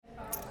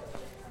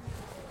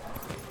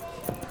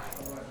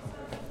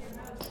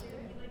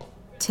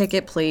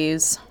Ticket,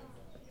 please.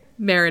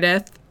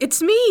 Meredith,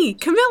 it's me,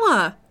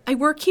 Camilla. I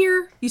work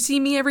here. You see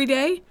me every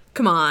day?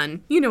 Come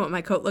on, you know what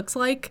my coat looks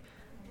like.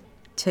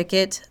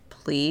 Ticket,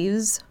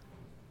 please.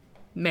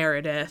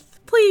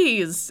 Meredith,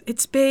 please.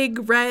 It's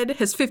big, red,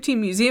 has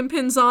 15 museum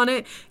pins on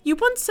it. You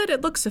once said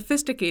it looks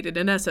sophisticated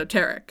and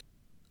esoteric.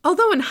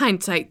 Although in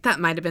hindsight,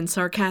 that might have been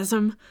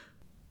sarcasm.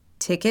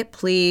 Ticket,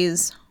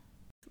 please.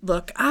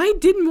 Look, I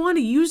didn't want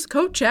to use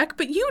coat check,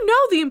 but you know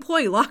the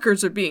employee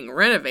lockers are being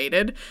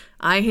renovated.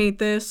 I hate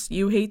this,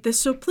 you hate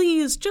this, so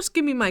please just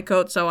give me my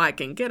coat so I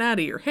can get out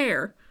of your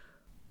hair.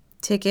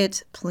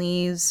 Ticket,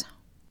 please.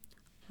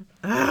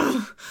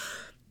 Ugh.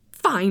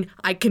 Fine,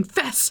 I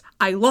confess,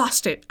 I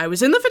lost it. I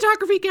was in the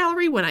photography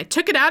gallery when I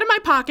took it out of my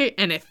pocket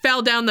and it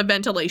fell down the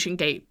ventilation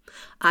gate.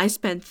 I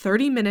spent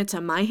 30 minutes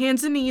on my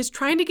hands and knees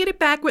trying to get it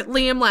back with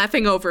Liam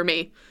laughing over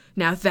me.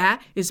 Now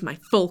that is my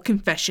full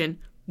confession.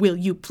 Will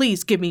you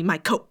please give me my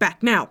coat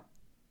back now?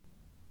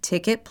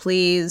 Ticket,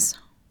 please.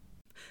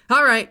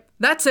 All right,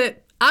 that's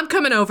it. I'm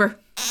coming over.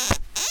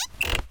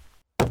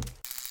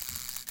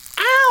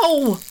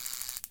 Ow!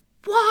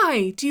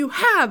 Why do you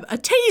have a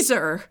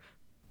taser?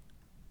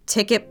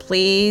 Ticket,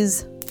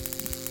 please.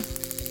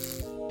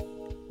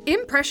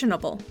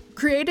 Impressionable,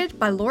 created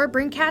by Laura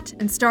Brinkat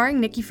and starring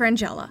Nikki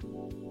Frangella.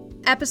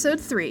 Episode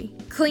 3,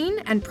 Clean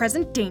and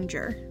Present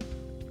Danger.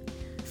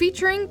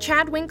 Featuring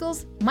Chad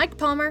Winkles, Mike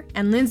Palmer,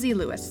 and Lindsay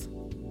Lewis.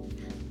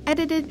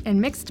 Edited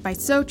and mixed by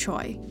So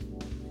Choi.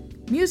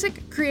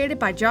 Music created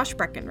by Josh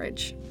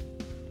Breckenridge.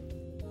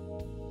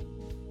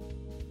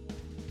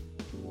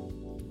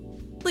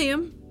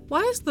 Liam,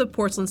 why is the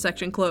porcelain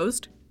section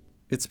closed?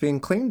 It's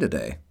being cleaned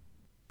today.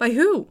 By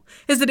who?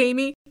 Is it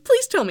Amy?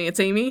 Please tell me it's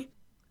Amy.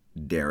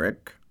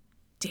 Derek.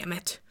 Damn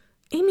it.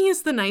 Amy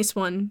is the nice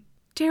one.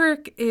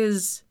 Derek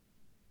is...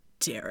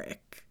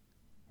 Derek.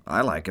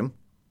 I like him.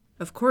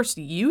 Of course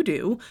you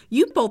do.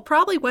 You both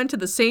probably went to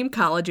the same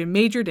college and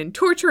majored in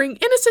torturing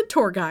innocent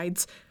tour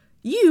guides.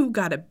 You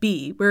got a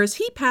B, whereas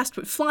he passed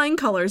with flying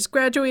colors,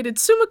 graduated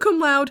summa cum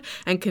laude,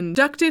 and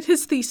conducted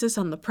his thesis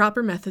on the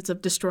proper methods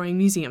of destroying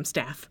museum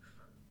staff.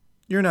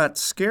 You're not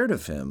scared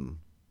of him,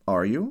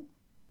 are you?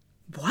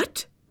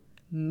 What?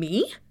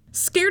 Me?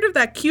 Scared of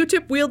that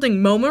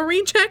Q-tip-wielding MoMA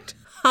reject?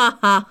 Ha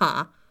ha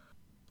ha.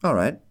 All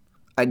right.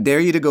 I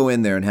dare you to go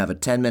in there and have a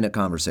 10-minute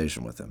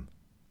conversation with him.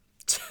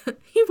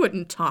 He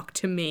wouldn't talk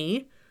to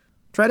me.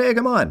 Try to egg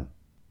him on.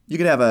 You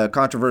could have a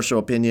controversial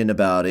opinion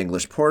about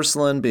English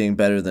porcelain being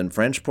better than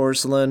French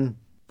porcelain.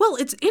 Well,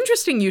 it's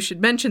interesting you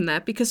should mention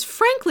that because,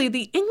 frankly,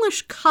 the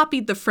English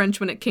copied the French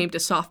when it came to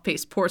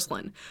soft-paste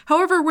porcelain.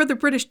 However, where the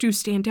British do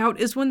stand out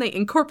is when they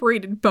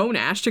incorporated bone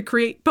ash to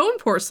create bone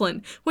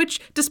porcelain, which,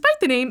 despite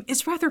the name,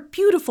 is rather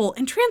beautiful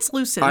and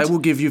translucent. I will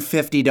give you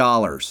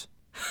 $50.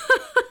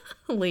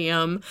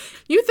 Liam,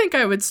 you think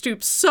I would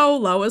stoop so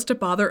low as to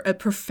bother a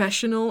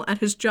professional at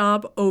his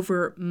job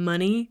over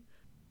money?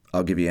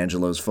 I'll give you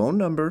Angelo's phone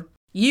number.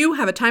 You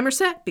have a timer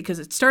set because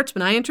it starts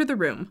when I enter the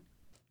room.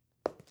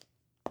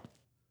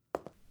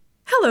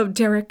 Hello,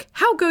 Derek.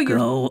 How go your...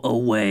 Go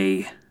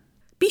away.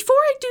 Before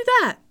I do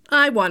that,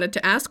 I wanted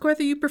to ask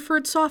whether you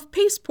preferred soft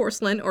paste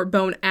porcelain or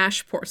bone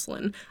ash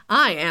porcelain.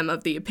 I am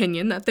of the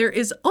opinion that there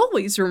is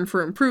always room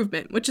for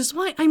improvement, which is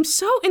why I'm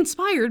so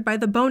inspired by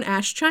the bone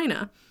ash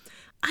china.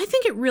 I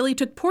think it really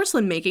took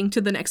porcelain making to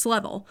the next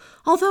level.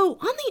 Although, on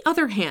the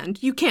other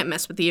hand, you can't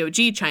mess with the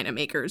OG china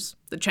makers,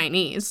 the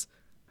Chinese.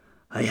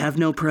 I have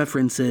no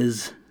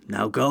preferences.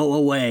 Now go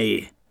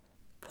away.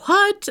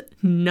 What?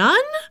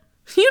 None?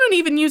 You don't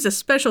even use a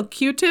special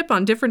Q-tip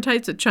on different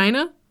types of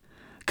china?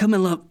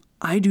 Camilla,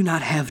 I do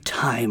not have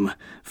time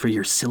for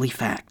your silly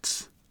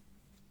facts.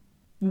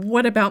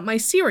 What about my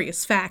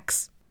serious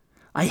facts?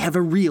 I have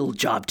a real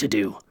job to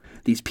do.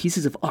 These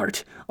pieces of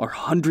art are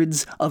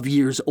hundreds of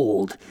years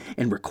old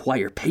and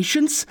require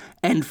patience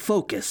and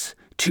focus,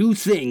 two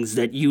things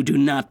that you do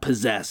not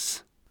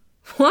possess.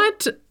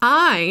 What?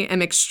 I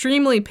am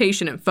extremely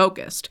patient and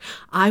focused.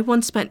 I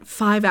once spent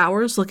 5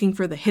 hours looking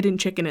for the hidden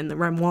chicken in the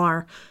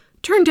armoire.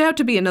 Turned out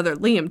to be another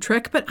Liam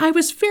trick, but I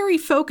was very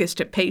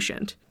focused and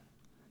patient.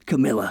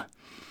 Camilla,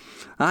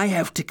 I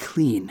have to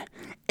clean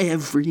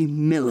every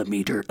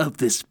millimeter of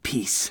this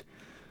piece.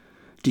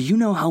 Do you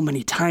know how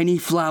many tiny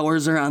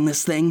flowers are on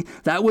this thing?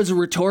 That was a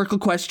rhetorical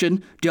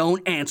question.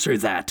 Don't answer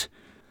that.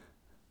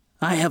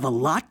 I have a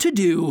lot to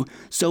do,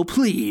 so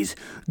please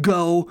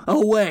go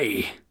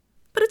away.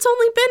 But it's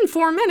only been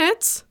 4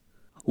 minutes.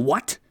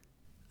 What?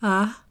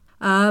 But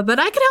I could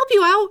help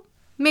you out.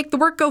 Make the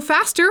work go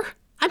faster.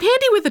 I'm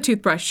handy with a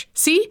toothbrush.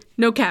 See?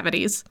 No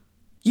cavities.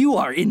 You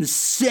are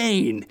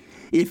insane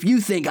if you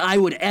think I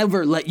would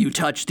ever let you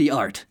touch the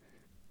art.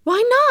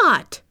 Why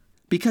not?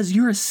 Because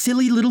you're a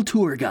silly little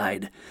tour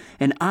guide,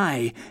 and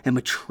I am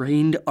a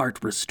trained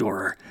art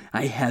restorer.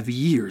 I have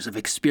years of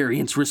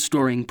experience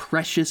restoring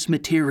precious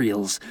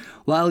materials,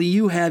 while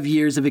you have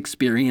years of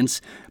experience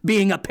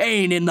being a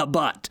pain in the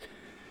butt.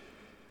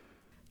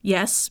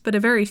 Yes, but a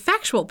very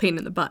factual pain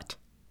in the butt.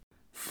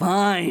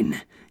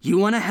 Fine. You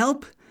want to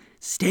help?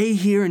 Stay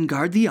here and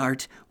guard the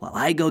art while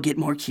I go get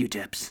more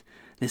Q-tips.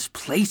 This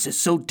place is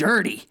so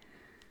dirty.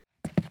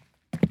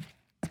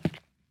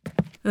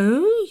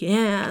 Oh,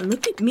 yeah,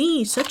 look at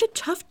me. Such a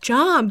tough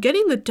job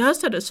getting the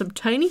dust out of some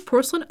tiny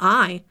porcelain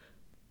eye.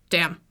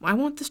 Damn, why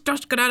won't this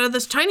dust get out of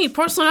this tiny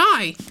porcelain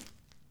eye?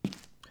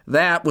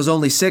 That was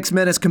only 6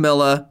 minutes,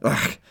 Camilla.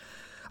 Ugh.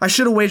 I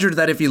should have wagered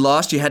that if you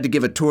lost, you had to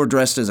give a tour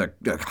dressed as a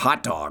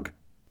hot dog.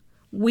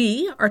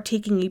 We are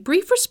taking a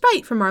brief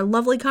respite from our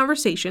lovely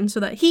conversation so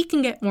that he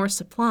can get more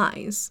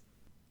supplies.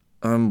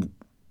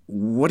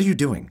 What are you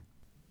doing?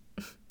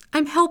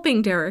 I'm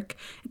helping, Derek.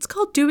 It's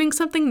called doing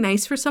something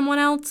nice for someone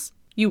else.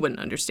 You wouldn't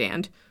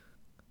understand.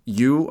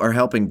 You are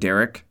helping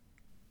Derek?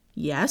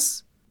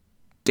 Yes?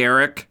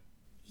 Derek?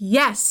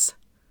 Yes.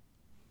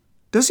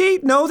 Does he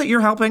know that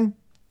you're helping?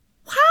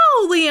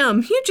 Wow,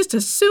 Liam, you just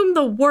assume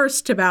the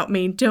worst about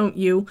me, don't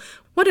you?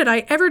 What did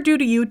I ever do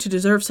to you to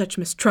deserve such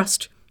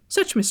mistrust,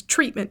 such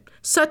mistreatment,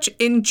 such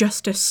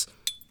injustice?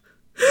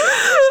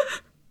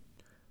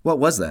 What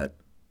was that?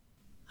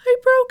 I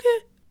broke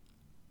it.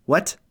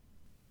 What?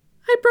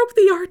 I broke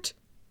the art.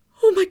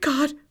 Oh my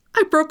God,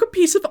 I broke a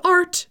piece of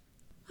art.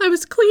 I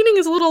was cleaning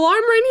his little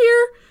arm right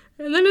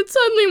here, and then it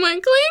suddenly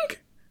went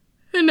clink.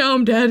 And now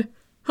I'm dead.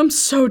 I'm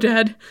so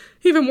dead.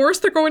 Even worse,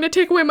 they're going to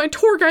take away my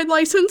tour guide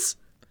license.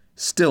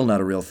 Still not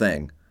a real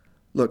thing.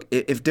 Look,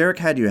 if Derek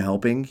had you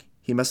helping,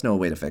 he must know a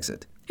way to fix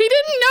it. He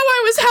didn't know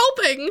I was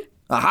helping.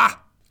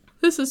 Aha!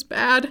 This is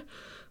bad.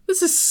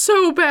 This is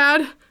so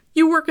bad.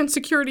 You work in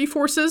security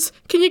forces.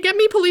 Can you get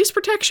me police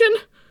protection?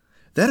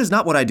 That is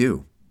not what I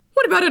do.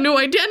 What about a new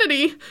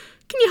identity?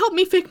 Can you help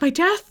me fake my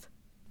death?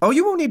 Oh,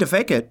 you won't need to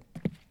fake it.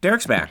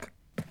 Derek's back.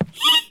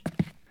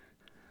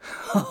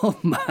 Oh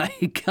my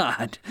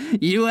God.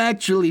 You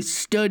actually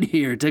stood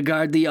here to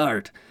guard the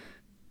art.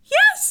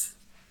 Yes!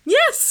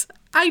 Yes,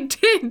 I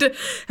did.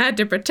 Had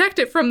to protect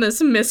it from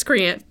this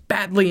miscreant,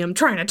 Bad Liam,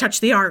 trying to touch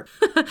the art.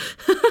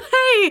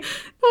 Hey,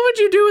 what would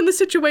you do in the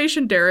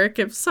situation, Derek,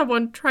 if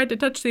someone tried to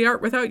touch the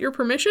art without your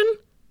permission?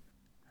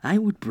 I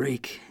would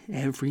break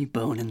every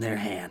bone in their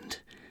hand,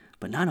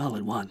 but not all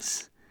at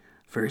once.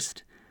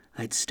 First,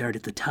 I'd start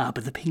at the top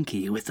of the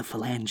pinky with the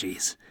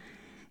phalanges,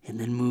 and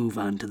then move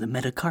on to the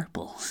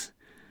metacarpals.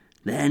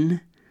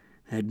 Then,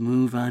 I'd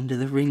move on to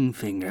the ring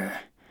finger.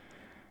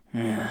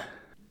 Yeah.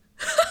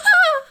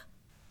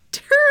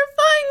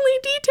 Terrifyingly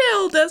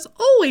detailed, as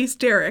always,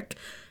 Derek.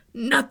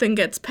 Nothing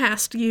gets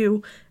past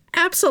you.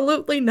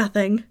 Absolutely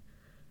nothing.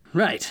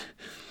 Right.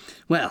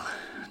 Well,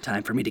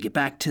 time for me to get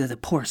back to the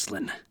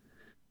porcelain.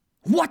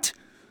 What?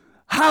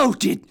 How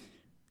did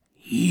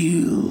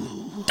you?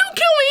 Don't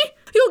kill me!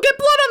 You'll get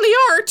blood on the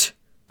art!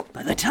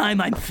 By the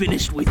time I'm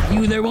finished with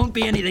you, there won't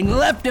be anything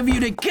left of you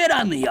to get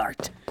on the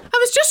art. I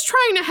was just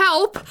trying to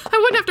help. I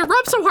wouldn't have to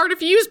rub so hard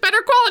if you used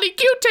better quality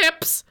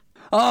Q-tips.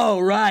 Oh,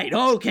 right.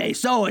 Okay,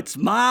 so it's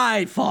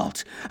my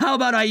fault. How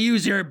about I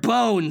use your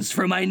bones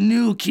for my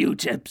new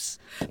Q-tips?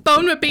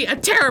 Bone would be a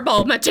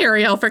terrible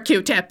material for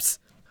Q-tips.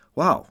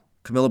 Wow,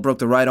 Camilla broke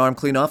the right arm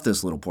clean off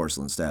this little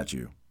porcelain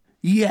statue.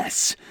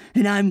 Yes,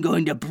 and I'm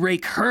going to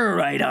break her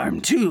right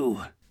arm,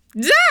 too.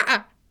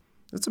 Zah!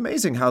 It's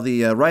amazing how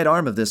the right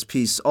arm of this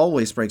piece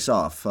always breaks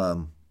off.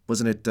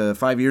 Wasn't it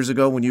 5 years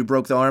ago when you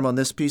broke the arm on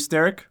this piece,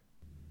 Derek?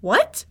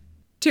 What?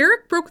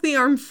 Derek broke the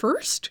arm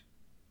first?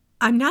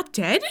 I'm not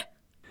dead?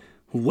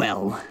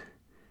 Well,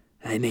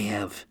 I may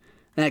have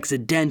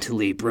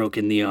accidentally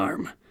broken the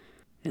arm,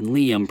 and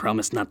Liam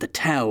promised not to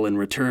tell in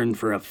return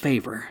for a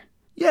favor.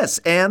 Yes,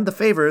 and the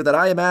favor that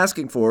I am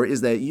asking for is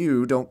that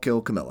you don't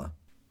kill Camilla.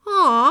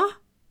 Aw.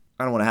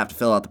 I don't want to have to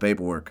fill out the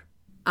paperwork.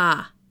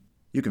 Ah.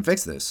 You can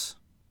fix this,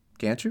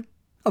 can't you?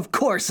 Of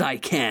course I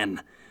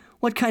can.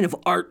 What kind of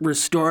art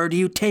restorer do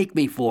you take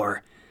me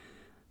for?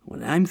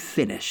 When I'm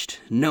finished,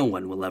 no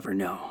one will ever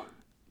know.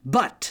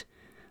 But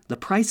the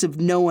price of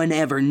no one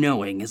ever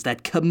knowing is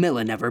that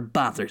Camilla never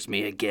bothers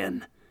me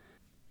again.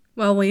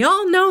 Well, we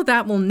all know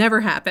that will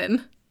never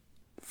happen.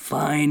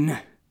 Fine.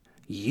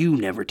 You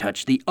never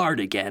touch the art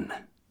again.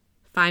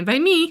 Fine by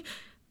me.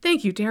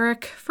 Thank you,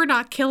 Derek, for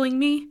not killing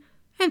me.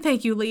 And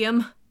thank you,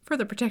 Liam, for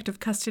the protective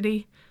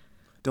custody.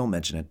 Don't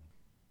mention it.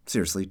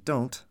 Seriously,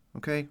 don't,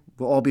 okay?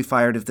 We'll all be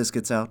fired if this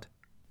gets out.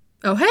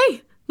 Oh,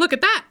 hey, look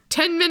at that.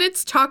 10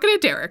 minutes talking to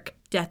Derek.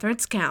 Death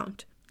threats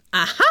count.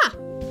 Aha!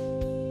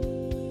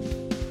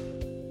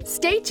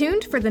 Stay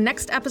tuned for the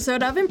next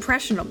episode of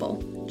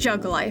Impressionable,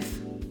 Jug Life.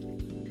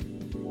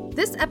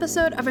 This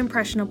episode of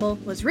Impressionable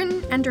was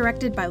written and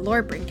directed by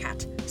Laura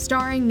Brincat,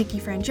 starring Nikki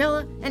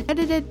Frangella, and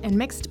edited and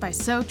mixed by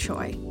So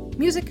Choi.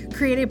 Music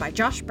created by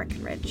Josh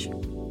Breckenridge.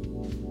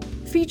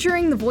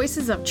 Featuring the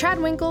voices of Chad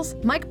Winkles,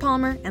 Mike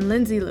Palmer, and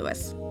Lindsay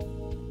Lewis.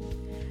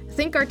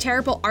 Think our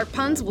terrible art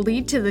puns will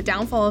lead to the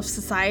downfall of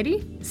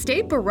society?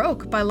 Stay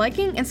Baroque by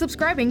liking and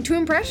subscribing to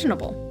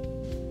Impressionable.